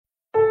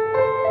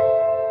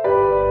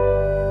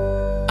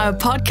A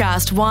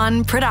Podcast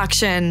One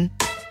production.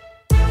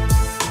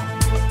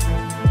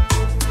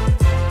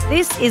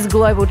 This is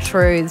Global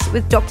Truths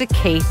with Dr.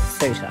 Keith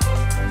Suter.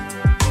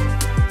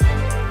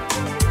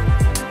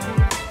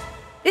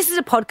 This is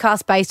a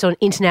podcast based on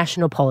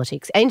international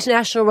politics,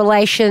 international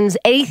relations,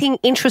 anything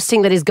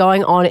interesting that is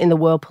going on in the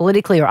world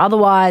politically or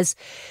otherwise.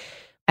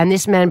 And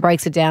this man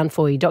breaks it down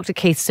for you, Dr.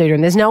 Keith Suter.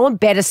 And there's no one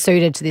better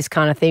suited to this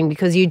kind of thing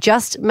because you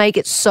just make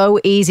it so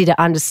easy to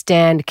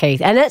understand,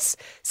 Keith. And it's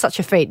such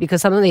a feat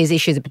because some of these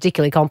issues are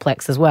particularly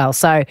complex as well.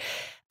 So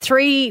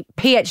 3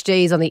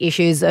 PhDs on the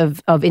issues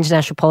of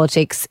international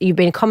politics. You've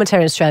been a commentator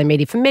in Australian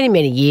media for many,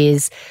 many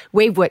years.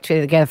 We've worked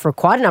together for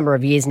quite a number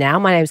of years now.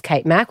 My name's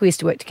Kate Mack. We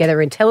used to work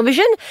together in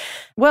television.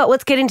 Well,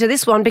 let's get into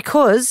this one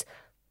because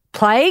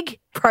plague,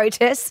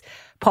 protests,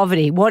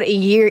 poverty. What a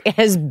year it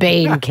has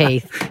been,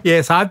 Keith.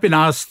 Yes, I've been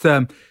asked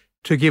to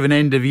give an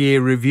end-of-year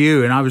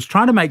review, and I was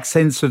trying to make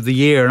sense of the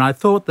year, and I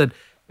thought that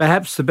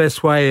perhaps the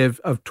best way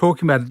of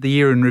talking about the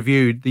year in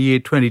review, the year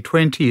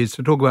 2020, is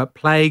to talk about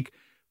plague,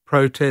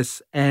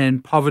 protests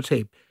and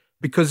poverty,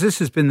 because this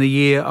has been the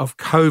year of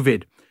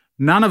COVID.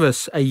 None of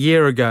us a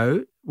year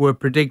ago were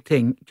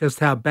predicting just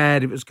how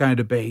bad it was going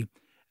to be.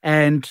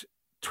 And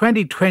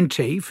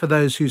 2020, for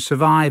those who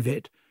survive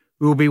it,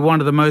 will be one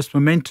of the most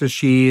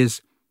momentous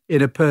years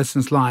in a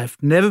person's life.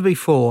 Never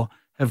before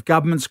have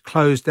governments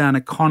closed down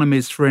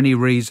economies for any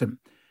reason,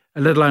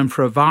 let alone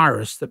for a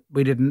virus that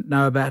we didn't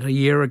know about a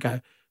year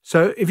ago.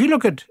 So if you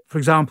look at, for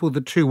example, the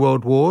 2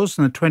 world wars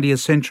in the 20th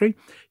century,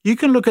 you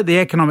can look at the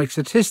economic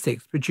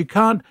statistics, but you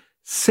can't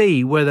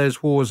see where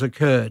those wars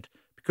occurred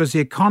because the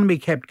economy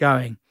kept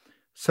going.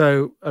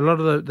 So a lot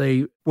of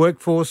the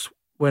workforce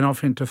went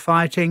off into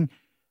fighting.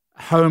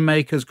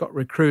 Homemakers got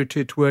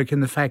recruited to work in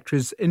the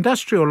factories.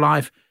 Industrial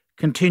life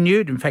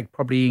continued, in fact,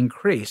 probably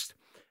increased.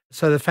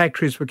 So the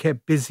factories were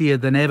kept busier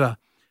than ever,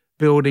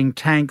 building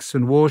tanks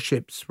and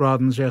warships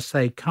rather than just,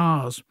 say,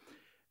 cars.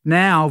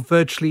 Now,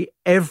 virtually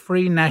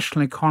every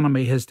national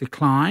economy has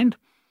declined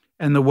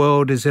and the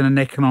world is in an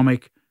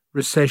economic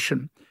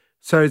recession.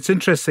 So it's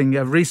interesting,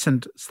 a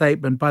recent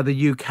statement by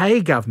the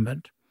UK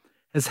government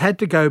has had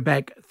to go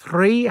back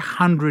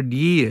 300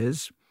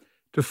 years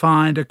to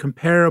find a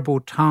comparable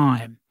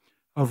time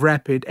of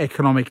rapid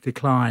economic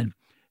decline.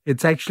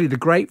 It's actually the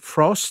Great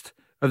Frost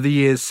of the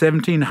year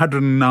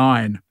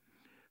 1709.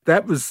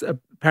 That was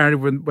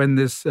apparently when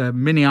this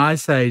mini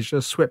ice age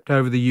just swept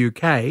over the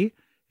UK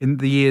in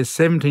the year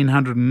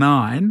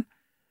 1709,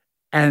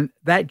 and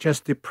that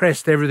just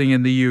depressed everything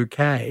in the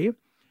UK.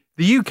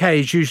 The UK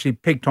is usually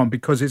picked on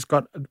because it's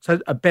got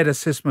a better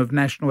system of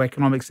national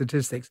economic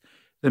statistics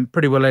than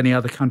pretty well any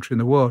other country in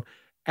the world.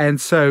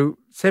 And so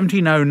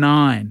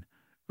 1709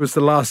 was the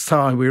last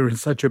time we were in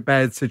such a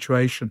bad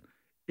situation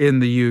in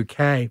the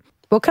UK.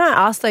 Well, can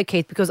I ask though,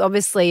 Keith, because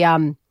obviously,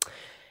 the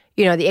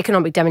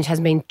economic damage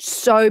has been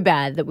so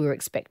bad that we were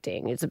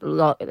expecting. It's a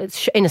lot.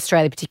 In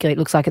Australia particularly, it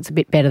looks like it's a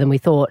bit better than we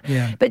thought.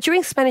 Yeah. But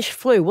during Spanish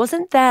flu,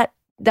 wasn't that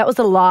was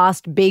the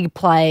last big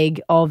plague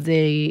of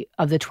the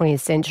 20th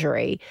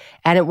century,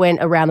 and it went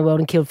around the world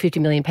and killed 50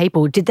 million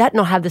people. Did that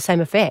not have the same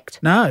effect?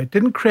 No, it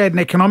didn't create an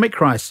economic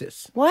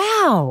crisis.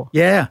 Wow.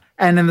 Yeah.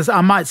 And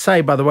I might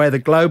say, by the way, the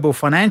global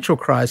financial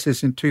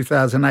crisis in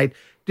 2008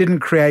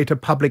 didn't create a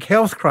public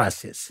health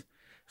crisis.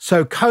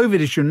 So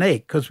COVID is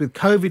unique because with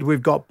COVID,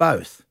 we've got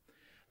both.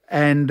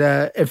 And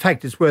in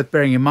fact, it's worth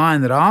bearing in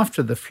mind that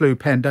after the flu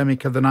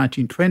pandemic of the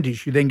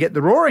 1920s, you then get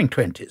the Roaring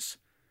Twenties.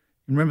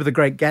 Remember the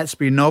Great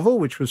Gatsby novel,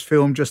 which was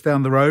filmed just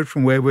down the road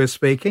from where we're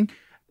speaking?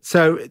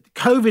 So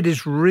COVID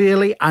is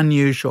really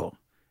unusual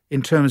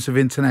in terms of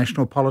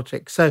international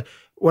politics. So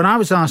when I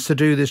was asked to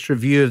do this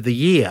review of the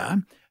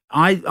year,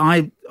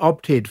 I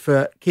opted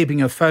for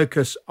keeping a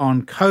focus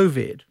on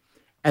COVID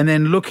and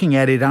then looking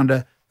at it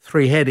under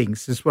 3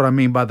 headings. This is what I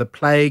mean by the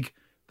plague,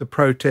 the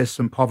protests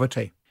and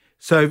poverty.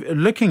 So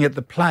looking at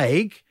the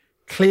plague,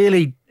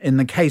 clearly in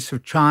the case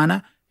of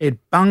China, it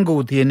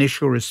bungled the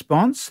initial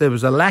response. There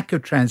was a lack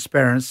of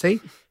transparency,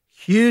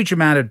 huge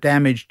amount of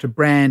damage to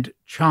brand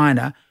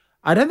China.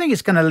 I don't think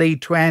it's going to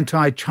lead to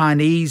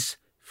anti-Chinese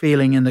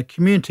feeling in the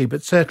community,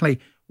 but certainly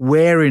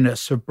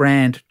wariness of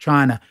brand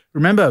China.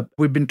 Remember,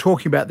 we've been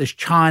talking about this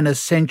China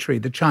century,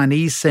 the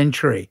Chinese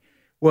century.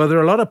 Well, there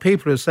are a lot of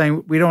people who are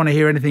saying, we don't want to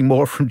hear anything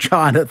more from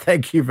China.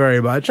 Thank you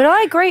very much. But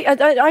I agree.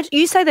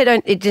 You say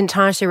it didn't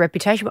tarnish their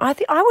reputation,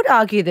 but I would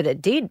argue that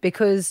it did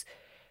because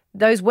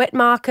those wet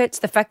markets,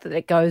 the fact that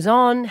it goes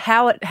on,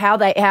 how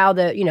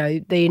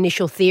the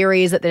initial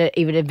theory is that it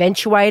even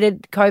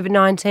eventuated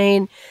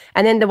COVID-19,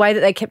 and then the way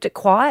that they kept it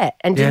quiet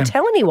and didn't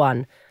tell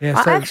anyone.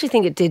 Yeah, I actually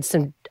think it did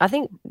some. I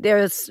think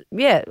there's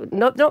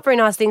not very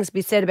nice things to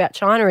be said about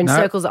China in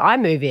circles that I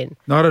move in.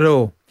 Not at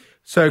all.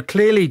 So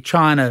clearly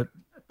China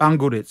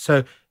bungled it.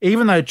 So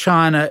even though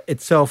China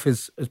itself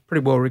is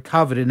pretty well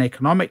recovered in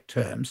economic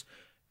terms,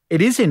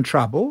 it is in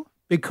trouble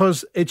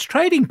because its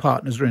trading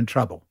partners are in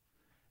trouble.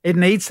 It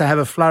needs to have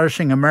a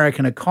flourishing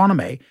American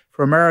economy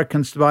for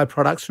Americans to buy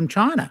products from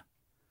China.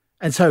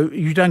 And so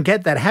you don't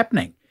get that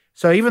happening.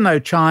 So even though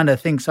China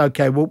thinks,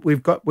 okay, well,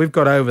 we've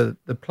got over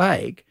the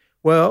plague,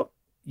 well,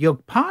 your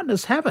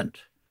partners haven't,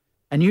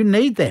 and you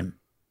need them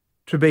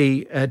to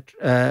be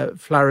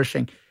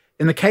flourishing.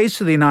 In the case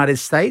of the United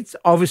States,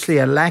 obviously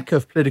a lack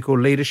of political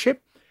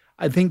leadership.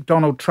 I think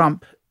Donald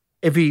Trump,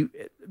 if he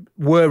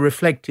were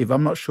reflective,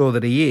 I'm not sure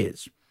that he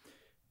is,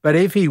 but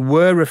if he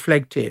were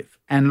reflective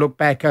and looked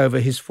back over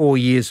his 4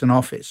 years in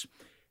office,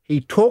 he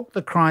talked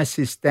the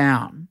crisis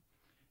down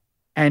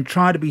and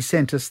tried to be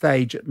centre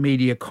stage at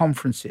media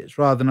conferences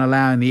rather than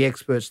allowing the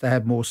experts to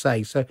have more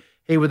say. So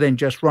he would then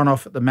just run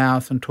off at the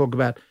mouth and talk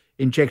about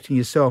injecting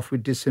yourself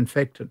with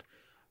disinfectant.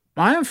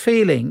 My own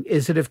feeling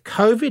is that if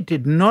COVID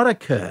did not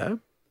occur,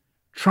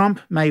 Trump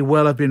may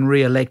well have been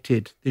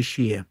re-elected this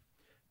year.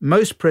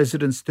 Most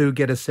presidents do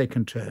get a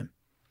second term,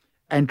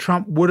 and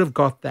Trump would have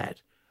got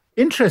that.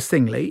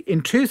 Interestingly,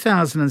 in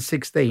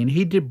 2016,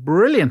 he did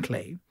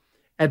brilliantly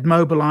at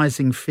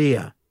mobilizing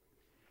fear.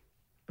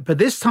 But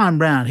this time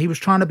round, he was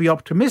trying to be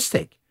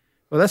optimistic.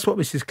 Well, that's what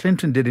Mrs.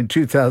 Clinton did in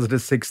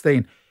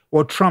 2016.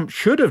 What Trump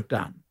should have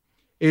done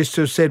is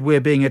to have said we're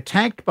being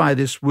attacked by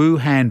this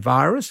Wuhan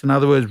virus, in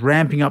other words,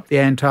 ramping up the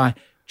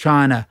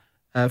anti-China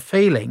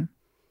feeling,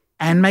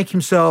 and make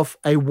himself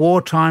a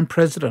wartime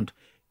president.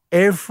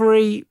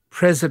 Every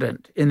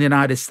president in the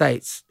United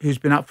States who's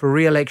been up for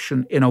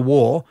re-election in a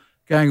war,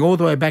 going all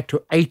the way back to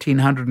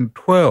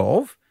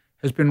 1812,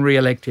 has been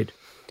re-elected.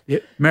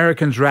 The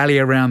Americans rally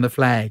around the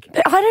flag.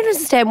 I don't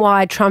understand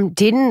why Trump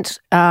didn't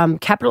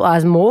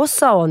capitalise more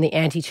so on the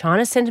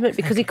anti-China sentiment,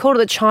 because he called it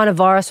the China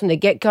virus from the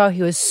get-go.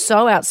 He was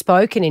so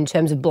outspoken in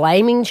terms of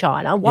blaming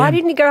China. Why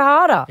didn't he go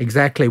harder?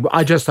 Exactly.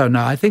 I just don't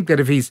know. I think that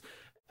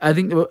I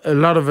think a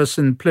lot of us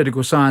in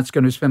political science are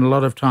going to spend a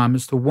lot of time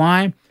as to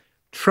why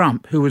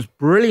Trump, who was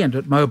brilliant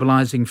at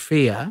mobilising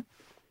fear,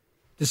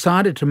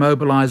 decided to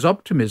mobilise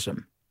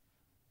optimism,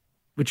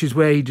 which is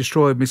where he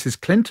destroyed Mrs.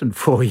 Clinton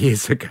 4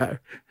 years ago.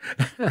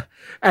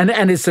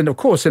 and it's, of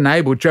course,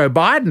 enabled Joe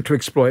Biden to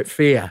exploit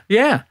fear.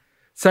 Yeah.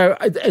 So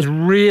it's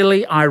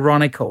really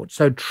ironical.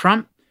 So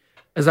Trump,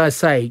 as I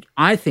say,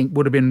 I think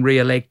would have been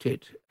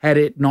re-elected had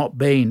it not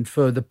been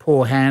for the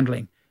poor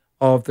handling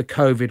of the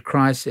COVID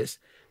crisis.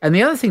 And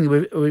the other thing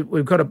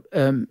we've got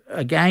to,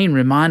 again,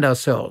 remind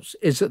ourselves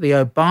is that the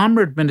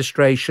Obama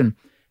administration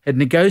had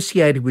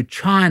negotiated with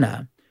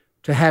China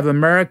to have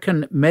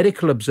American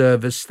medical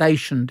observers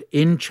stationed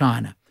in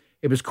China.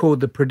 It was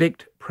called the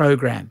PREDICT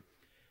program,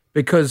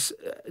 because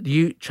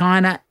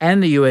China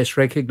and the US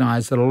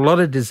recognize that a lot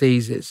of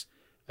diseases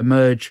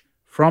emerge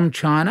from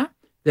China.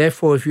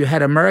 Therefore, if you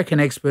had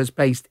American experts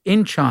based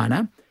in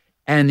China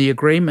and the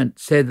agreement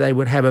said they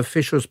would have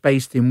officials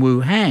based in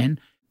Wuhan,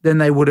 then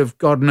they would have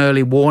got an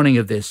early warning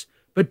of this.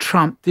 But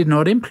Trump did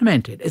not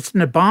implement it. It's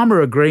an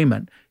Obama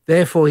agreement.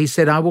 Therefore, he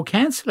said, I will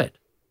cancel it.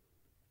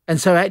 And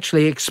so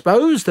actually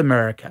exposed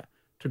America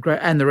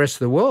and the rest of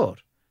the world,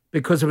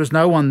 because there was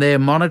no one there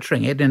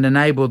monitoring it, and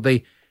enabled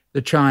the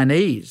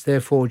Chinese,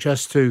 therefore,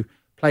 just to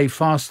play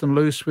fast and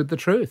loose with the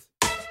truth.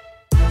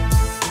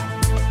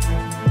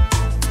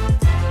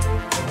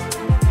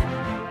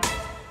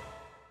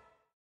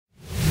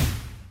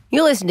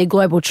 You're listening to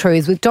Global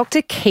Truths with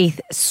Dr. Keith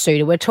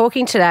Suter. We're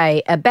talking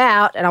today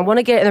about, and I want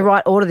to get it in the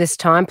right order this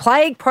time,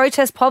 Plague,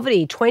 Protest,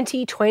 Poverty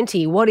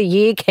 2020. What a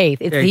year, Keith.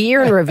 It's the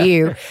year in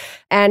review.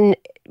 And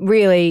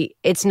really,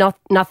 it's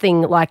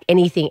nothing like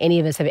anything any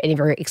of us have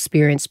ever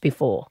experienced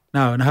before.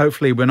 No, and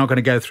hopefully we're not going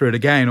to go through it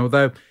again.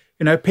 Although,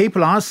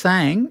 people are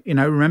saying,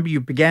 remember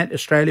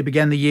Australia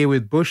began the year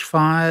with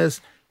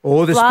bushfires,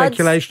 all the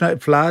speculation,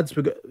 floods.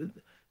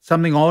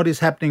 Something odd is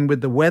happening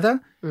with the weather.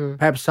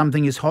 Perhaps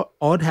something is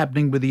odd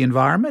happening with the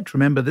environment.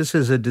 Remember, this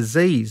is a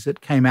disease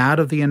that came out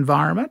of the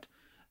environment.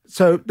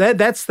 So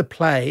that's the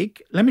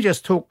plague. Let me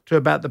just talk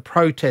about the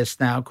protests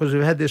now, because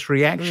we've had this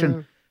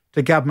reaction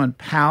to government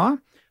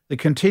power, the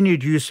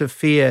continued use of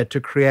fear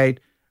to create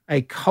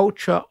a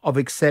culture of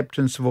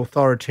acceptance of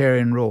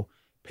authoritarian rule.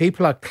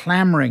 People are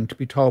clamouring to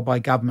be told by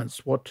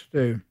governments what to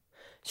do.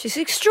 It's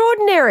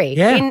extraordinary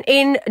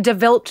in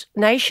developed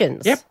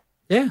nations. Yep,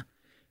 yeah.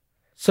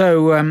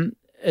 So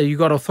you've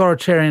got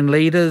authoritarian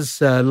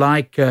leaders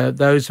like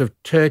those of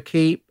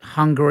Turkey,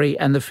 Hungary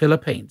and the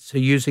Philippines who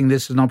are using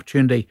this as an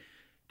opportunity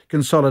to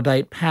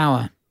consolidate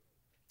power.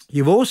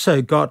 You've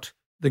also got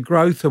the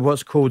growth of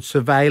what's called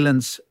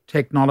surveillance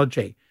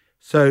technology.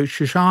 So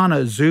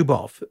Shoshana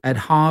Zuboff at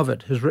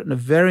Harvard has written a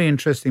very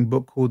interesting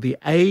book called The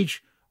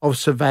Age of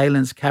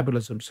Surveillance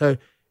Capitalism. So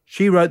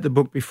she wrote the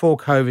book before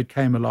COVID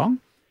came along,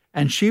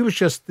 and she was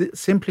just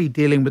simply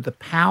dealing with the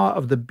power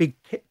of the big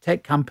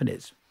tech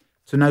companies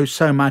to know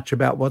so much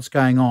about what's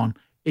going on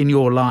in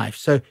your life.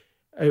 So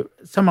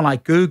someone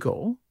like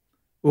Google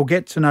will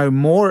get to know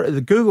more. The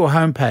Google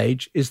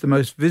homepage is the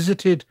most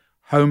visited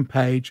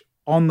homepage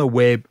on the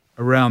web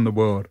around the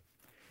world.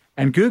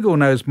 And Google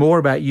knows more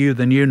about you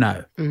than you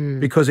know,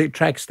 because it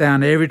tracks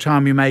down every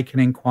time you make an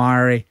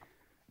inquiry,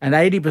 and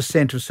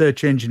 80% of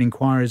search engine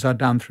inquiries are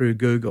done through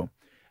Google.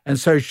 And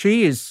so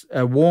she is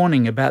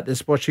warning about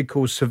this, what she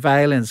calls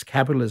surveillance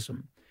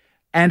capitalism.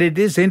 And it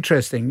is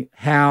interesting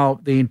how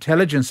the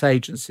intelligence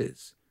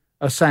agencies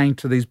are saying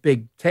to these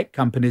big tech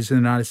companies in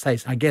the United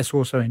States, I guess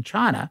also in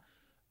China,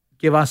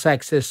 give us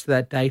access to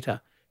that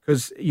data,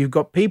 because you've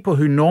got people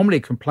who normally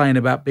complain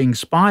about being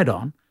spied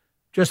on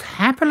just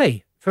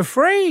happily, for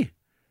free,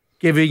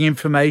 giving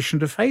information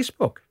to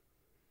Facebook.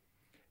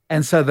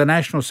 And so the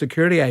National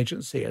Security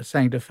Agency is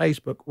saying to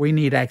Facebook, we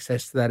need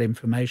access to that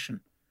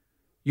information.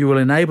 You will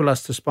enable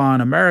us to spy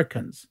on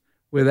Americans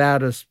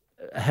without us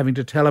having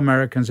to tell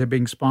Americans they're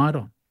being spied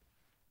on.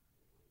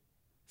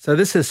 So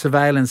this is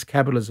surveillance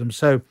capitalism.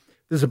 So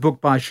there's a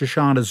book by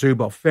Shoshana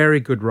Zuboff, very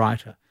good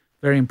writer,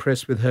 very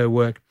impressed with her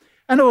work.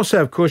 And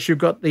also, of course, you've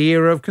got the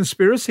era of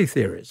conspiracy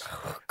theories.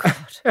 Oh,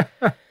 God.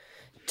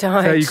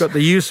 Don't. So you've got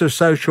the use of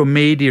social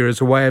media as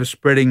a way of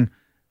spreading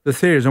the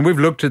theories. And we've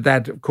looked at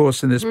that, of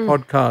course, in this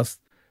podcast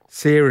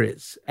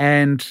series.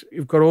 And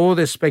you've got all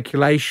this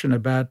speculation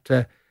about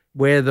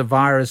where the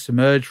virus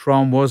emerged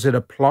from. Was it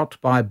a plot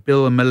by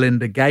Bill and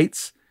Melinda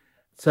Gates?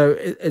 So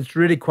it's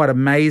really quite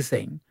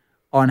amazing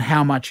on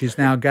how much is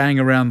now going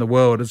around the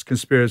world as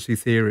conspiracy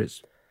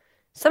theories.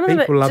 Some of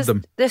People love just,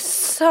 them. They're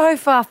so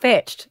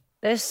far-fetched.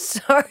 They're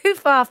so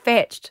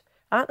far-fetched,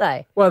 aren't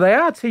they? Well, they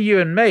are to you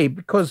and me,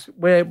 because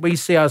we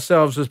see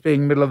ourselves as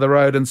being middle of the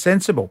road and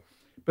sensible.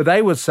 But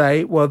they would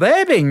say, well,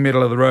 they're being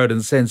middle of the road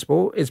and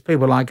sensible. It's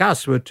people like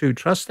us who are too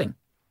trusting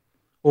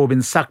or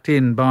been sucked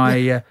in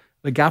by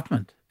the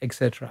government,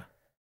 etc.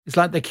 It's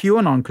like the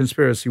QAnon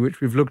conspiracy, which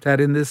we've looked at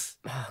in this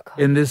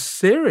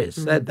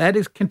series. That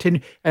is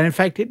continuing. And in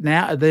fact,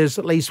 there's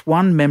at least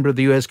one member of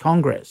the US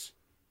Congress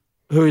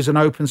who is an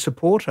open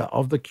supporter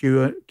of the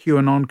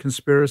QAnon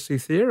conspiracy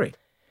theory.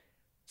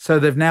 So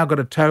they've now got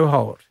a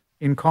toehold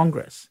in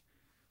Congress.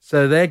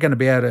 So they're going to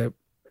be able to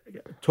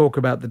talk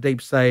about the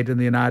deep state in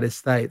the United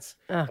States.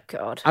 Oh,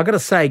 God. I've got to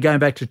say, going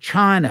back to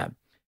China,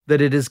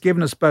 that it has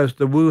given us both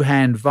the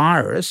Wuhan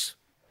virus,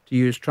 to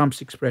use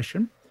Trump's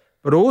expression,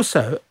 but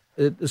also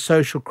the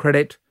social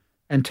credit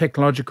and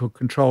technological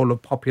control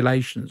of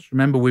populations.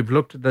 Remember, we've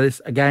looked at this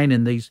again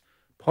in these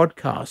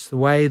podcasts, the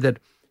way that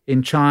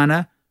in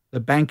China, the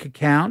bank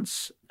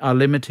accounts are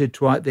limited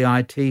to the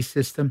IT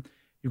system.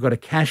 You've got a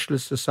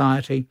cashless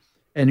society,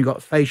 and you've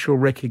got facial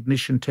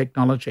recognition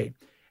technology.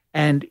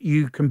 And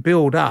you can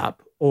build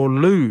up or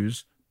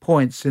lose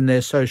points in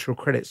their social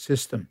credit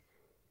system.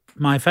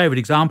 My favourite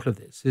example of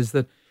this is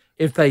that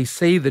if they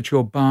see that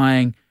you're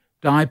buying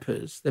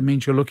diapers, that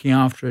means you're looking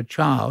after a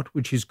child,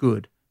 which is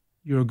good.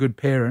 You're a good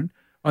parent.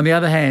 On the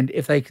other hand,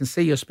 if they can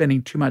see you're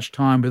spending too much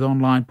time with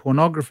online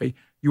pornography,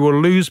 you will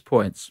lose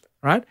points,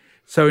 right?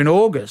 So in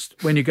August,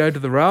 when you go to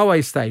the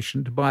railway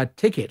station to buy a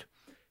ticket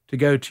to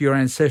go to your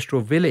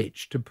ancestral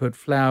village to put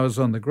flowers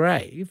on the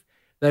grave,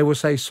 they will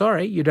say,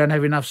 sorry, you don't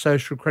have enough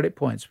social credit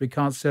points. We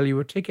can't sell you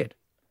a ticket.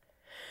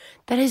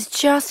 That is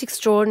just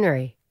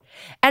extraordinary.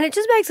 And it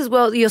just makes as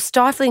well, you're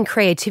stifling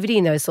creativity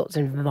in those sorts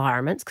of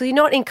environments because you're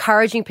not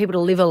encouraging people to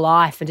live a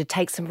life and to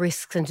take some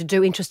risks and to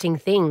do interesting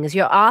things.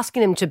 You're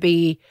asking them to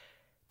be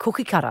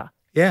cookie cutter.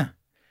 Yeah.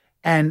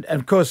 And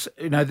of course,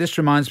 this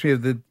reminds me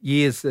of the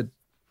years that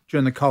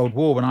during the Cold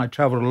War when I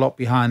travelled a lot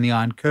behind the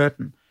Iron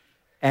Curtain,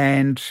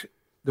 and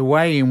the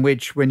way in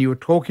which when you were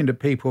talking to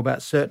people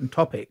about certain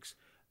topics,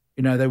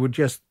 they would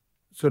just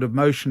sort of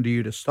motion to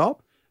you to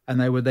stop, and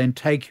they would then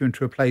take you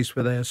into a place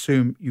where they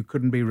assume you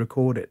couldn't be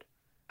recorded.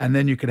 And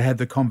then you could have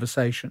the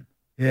conversation.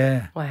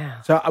 Yeah.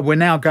 Wow. So we're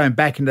now going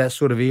back into that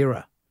sort of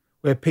era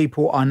where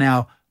people are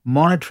now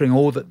monitoring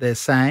all that they're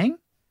saying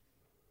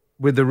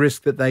with the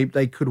risk that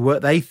they could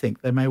work. They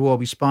think they may well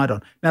be spied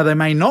on. Now, they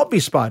may not be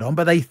spied on,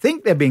 but they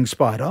think they're being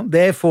spied on.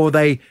 Therefore,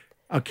 they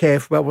are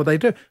careful about what they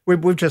do.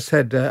 We've just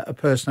had a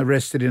person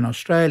arrested in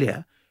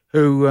Australia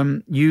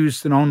who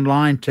used an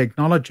online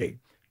technology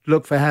to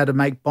look for how to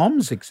make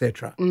bombs,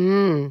 etc.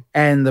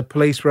 And the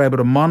police were able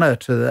to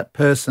monitor that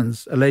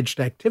person's alleged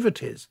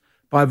activities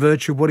by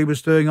virtue of what he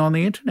was doing on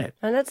the internet.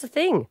 And that's the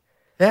thing.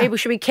 Yeah. People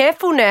should be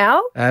careful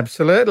now.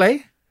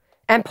 Absolutely.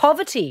 And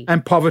poverty.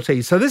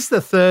 So this is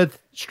the third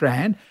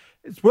strand.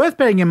 It's worth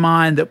bearing in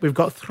mind that we've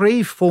got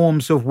three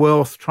forms of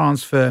wealth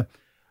transfer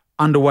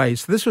underway.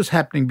 So this was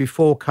happening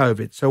before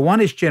COVID. So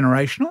one is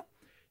generational.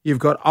 You've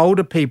got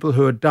older people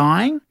who are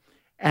dying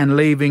and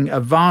leaving a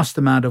vast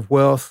amount of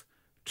wealth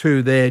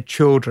to their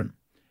children,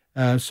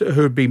 who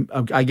would be,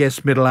 I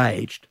guess,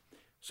 middle-aged.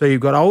 So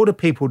you've got older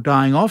people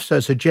dying off, so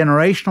it's a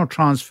generational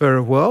transfer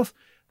of wealth.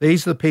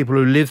 These are the people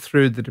who lived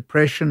through the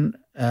Depression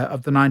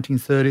of the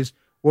 1930s,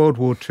 World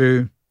War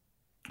II,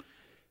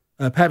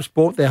 perhaps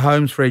bought their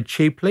homes very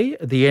cheaply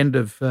at the end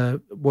of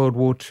World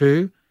War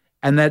II,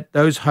 and that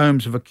those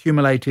homes have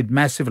accumulated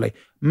massively.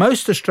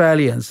 Most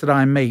Australians that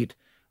I meet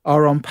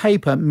are on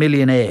paper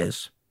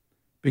millionaires,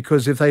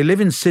 because if they live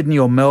in Sydney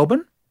or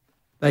Melbourne,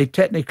 they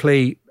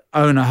technically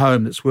own a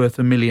home that's worth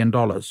 $1 million.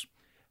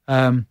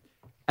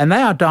 And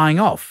they are dying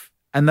off,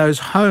 and those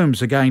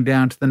homes are going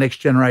down to the next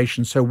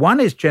generation. So one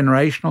is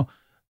generational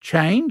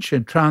change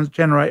and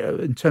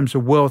in terms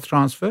of wealth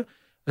transfer.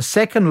 A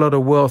second lot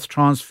of wealth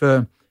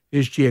transfer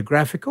is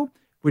geographical,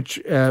 which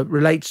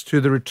relates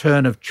to the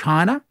return of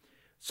China.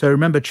 So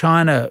remember,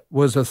 China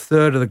was a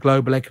third of the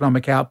global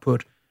economic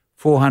output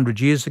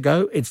 400 years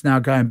ago. It's now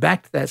going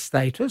back to that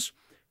status.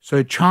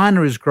 So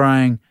China is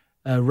growing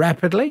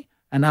rapidly,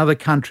 and other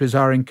countries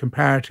are in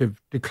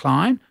comparative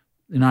decline,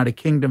 the United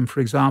Kingdom, for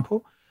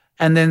example.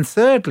 And then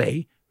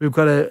thirdly, we've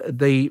got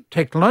the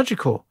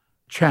technological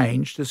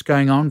change that's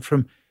going on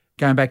from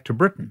going back to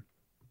Britain.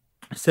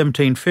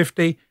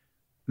 1750,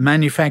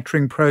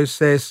 manufacturing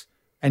process,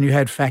 and you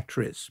had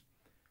factories.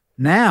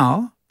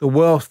 Now, the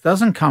wealth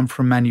doesn't come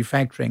from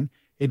manufacturing.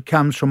 It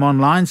comes from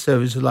online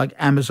services like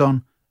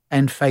Amazon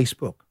and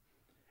Facebook.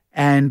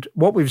 And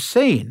what we've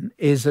seen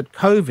is that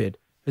COVID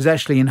has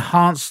actually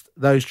enhanced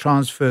those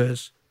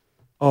transfers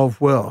of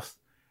wealth.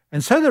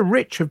 And so the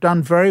rich have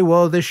done very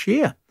well this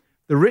year.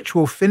 The rich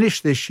will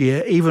finish this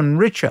year even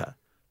richer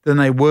than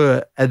they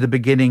were at the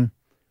beginning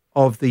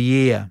of the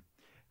year.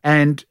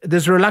 And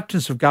there's a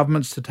reluctance of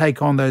governments to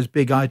take on those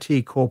big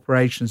IT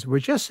corporations. We're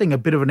just seeing a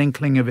bit of an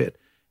inkling of it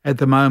at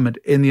the moment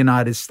in the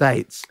United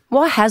States.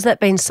 Why has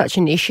that been such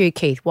an issue,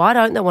 Keith? Why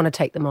don't they want to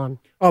take them on?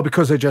 Oh,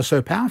 because they're just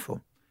so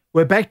powerful.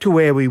 We're back to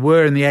where we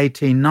were in the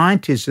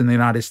 1890s in the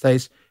United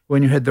States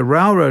when you had the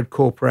railroad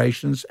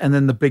corporations and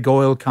then the big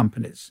oil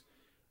companies.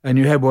 And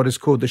you had what is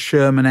called the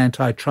Sherman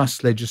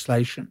antitrust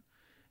legislation.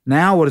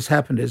 Now what has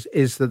happened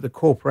is that the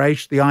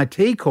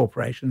IT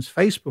corporations,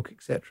 Facebook,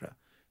 etc.,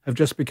 have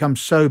just become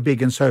so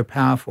big and so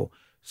powerful.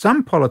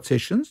 Some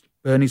politicians,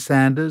 Bernie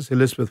Sanders,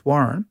 Elizabeth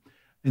Warren,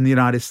 in the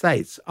United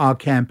States, are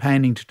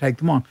campaigning to take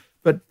them on.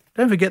 But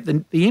don't forget,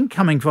 the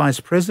incoming vice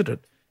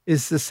president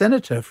is the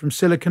senator from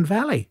Silicon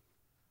Valley.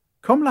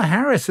 Kamala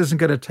Harris isn't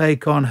going to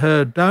take on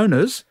her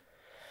donors,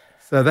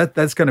 so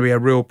that's going to be a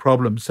real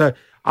problem. So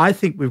I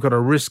think we've got a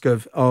risk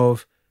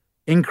of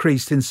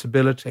increased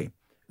instability.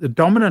 The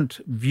dominant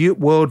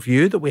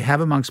worldview that we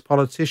have amongst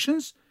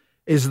politicians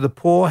is that the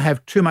poor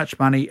have too much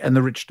money and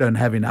the rich don't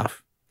have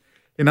enough.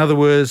 In other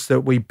words,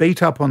 that we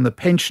beat up on the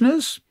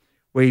pensioners,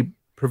 we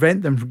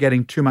prevent them from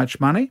getting too much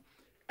money,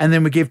 and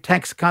then we give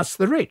tax cuts to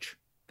the rich.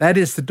 That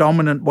is the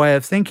dominant way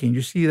of thinking.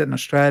 You see that in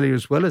Australia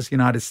as well as the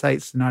United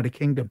States, the United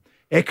Kingdom.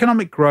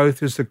 Economic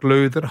growth is the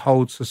glue that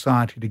holds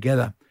society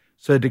together.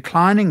 So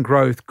declining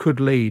growth could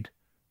lead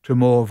to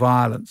more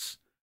violence.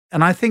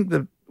 And I think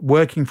that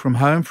working from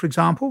home, for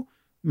example,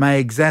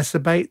 may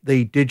exacerbate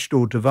the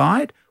digital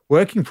divide.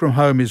 Working from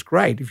home is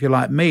great if you're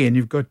like me and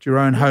you've got your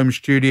own home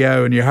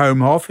studio and your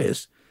home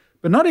office,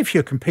 but not if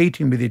you're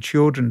competing with your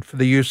children for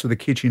the use of the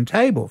kitchen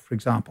table, for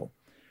example,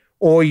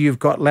 or you've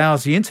got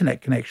lousy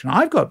internet connection.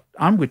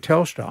 I'm with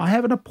Telstra. I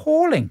have an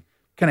appalling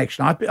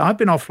connection. I've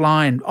been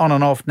offline on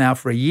and off now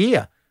for a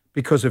year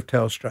because of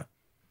Telstra.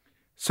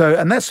 So,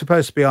 and that's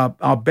supposed to be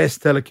our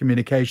best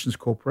telecommunications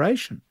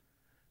corporation.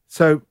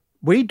 So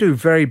we do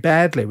very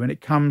badly when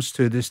it comes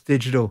to this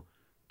digital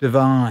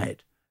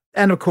divide.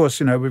 And of course,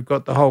 we've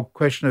got the whole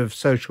question of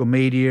social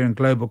media and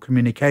global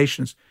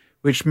communications,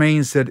 which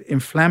means that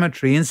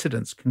inflammatory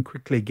incidents can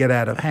quickly get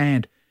out of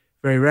hand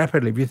very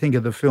rapidly. If you think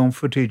of the film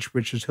footage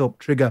which has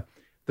helped trigger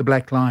the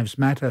Black Lives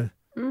Matter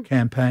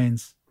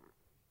campaigns.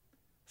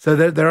 So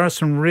there are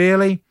some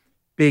really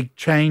big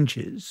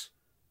changes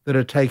that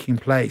are taking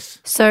place.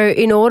 So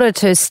in order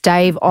to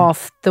stave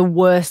off the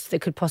worst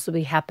that could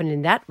possibly happen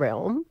in that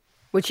realm,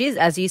 which is,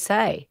 as you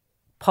say,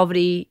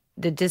 poverty,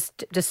 the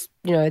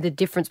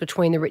difference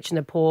between the rich and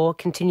the poor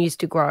continues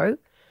to grow.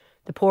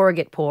 The poorer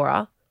get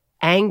poorer.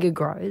 Anger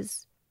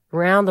grows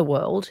around the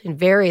world in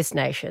various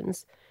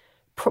nations.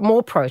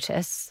 More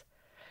protests.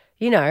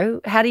 How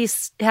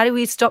do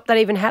we stop that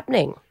even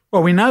happening?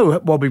 Well, we know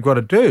what we've got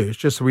to do. It's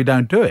just that we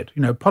don't do it.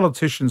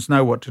 Politicians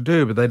know what to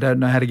do, but they don't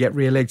know how to get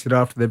re-elected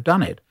after they've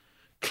done it.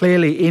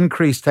 Clearly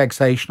increase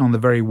taxation on the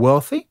very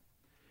wealthy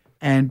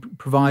and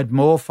provide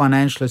more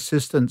financial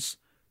assistance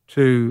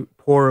to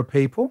poorer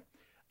people,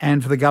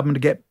 and for the government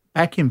to get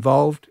back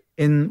involved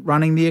in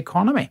running the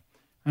economy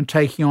and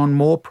taking on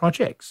more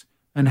projects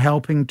and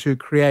helping to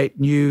create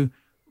new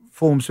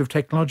forms of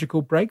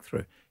technological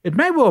breakthrough. It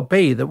may well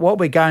be that what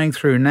we're going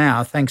through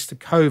now, thanks to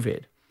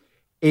COVID,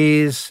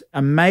 is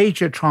a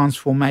major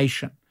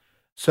transformation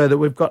so that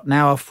we've got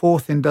now a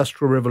fourth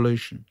industrial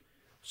revolution.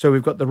 So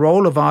we've got the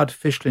role of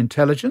artificial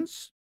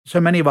intelligence.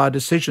 So many of our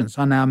decisions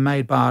are now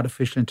made by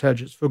artificial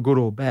intelligence, for good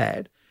or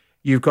bad.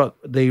 You've got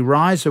the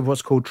rise of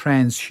what's called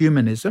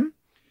transhumanism.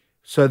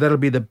 So that'll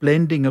be the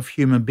blending of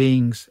human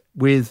beings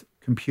with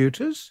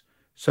computers.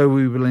 So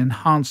we will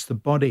enhance the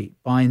body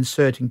by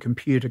inserting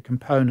computer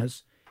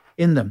components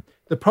in them.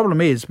 The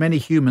problem is many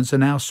humans are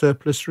now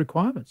surplus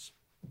requirements.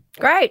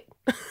 Great.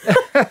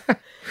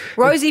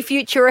 Rosy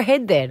future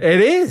ahead then.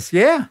 It is,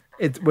 yeah.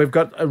 We've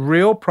got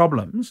real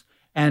problems,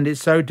 and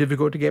it's so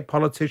difficult to get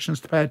politicians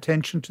to pay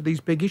attention to these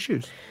big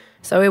issues.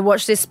 So we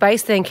watch this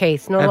space then,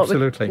 Keith.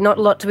 Absolutely. Not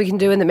a lot we can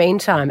do in the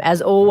meantime.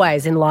 As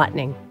always,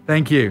 enlightening.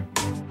 Thank you.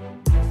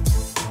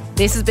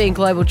 This has been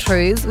Global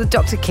Truths with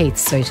Dr. Keith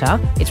Suter.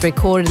 It's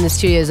recorded in the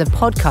studios of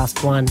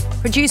Podcast One.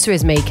 Producer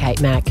is me,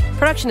 Kate Mack.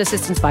 Production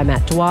assistance by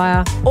Matt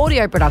Dwyer.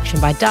 Audio production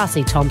by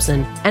Darcy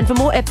Thompson. And for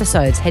more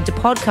episodes, head to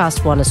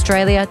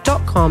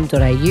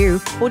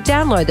podcastoneaustralia.com.au or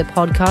download the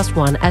Podcast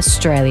One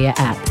Australia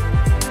app.